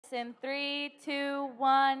minutes in 3, 2,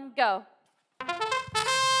 1, go.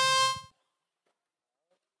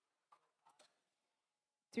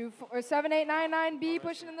 7899B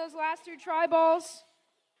pushing in those last two tri-balls.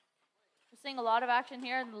 We're seeing a lot of action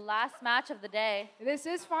here in the last match of the day. This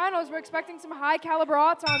is finals. We're expecting some high caliber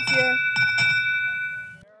autons here.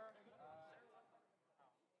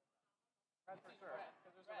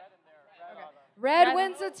 Red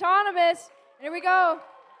wins autonomous. Here we go.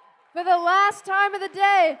 For the last time of the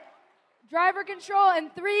day, driver control in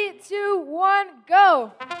 3, 2, 1,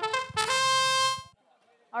 go.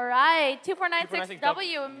 All right,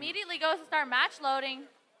 2496W immediately goes to start match loading.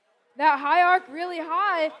 That high arc really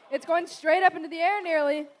high. It's going straight up into the air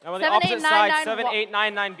nearly. Now on the opposite side,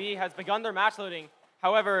 7899B has begun their match loading.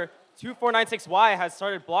 However, 2496Y has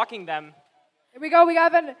started blocking them. Here we go. We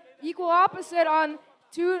have an equal opposite on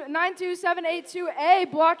 92782A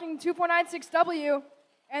blocking 2496W.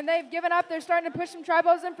 And they've given up. They're starting to push some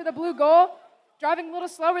tri-balls in for the blue goal. Driving a little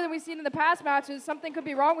slower than we've seen in the past matches. Something could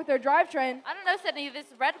be wrong with their drivetrain. I don't know, Sydney. This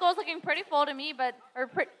red goal is looking pretty full to me, but has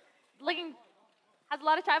a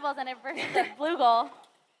lot of tri-balls in it versus the blue goal.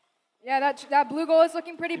 Yeah, that blue goal is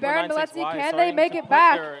looking pretty barren, but let's see, can they make it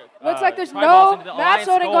back? Their, looks like there's no match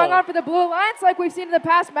loading going on for the Blue Alliance like we've seen in the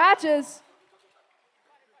past matches.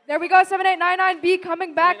 There we go, 7899B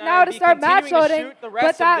coming back now to start match loading,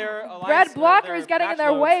 but that red blocker is getting in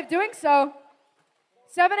their way of doing so.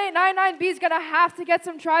 7899B is going to have to get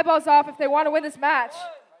some tri-balls off if they want to win this match.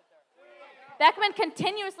 Beckman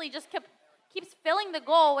continuously just keeps filling the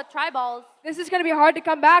goal with tri-balls. This is going to be hard to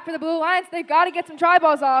come back for the Blue Alliance. They've got to get some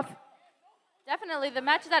tri-balls off. Definitely. The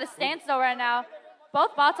match is at a standstill right now.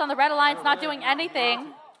 Both bots on the Red Alliance not doing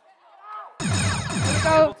anything.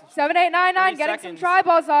 So 7899 getting some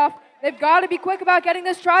tri-balls off. They've got to be quick about getting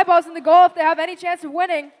this tri-balls in the goal if they have any chance of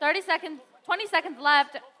winning. 30 seconds, 20 seconds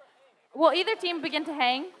left. Will either team begin to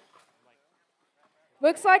hang?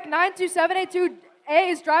 Looks like 92782A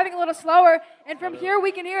is driving a little slower. And from here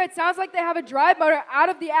we can hear it sounds like they have a drive motor out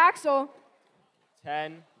of the axle.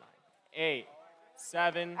 10, 8,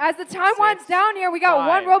 7. As the time winds down here, we got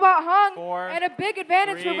 1 robot hung 4, and a big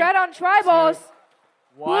advantage 3, for red on tri-balls. 2,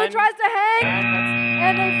 Blue tries to hang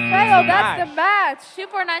and they fail. That's the match.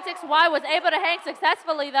 2496Y was able to hang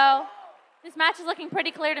successfully though. This match is looking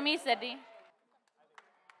pretty clear to me, Sydney.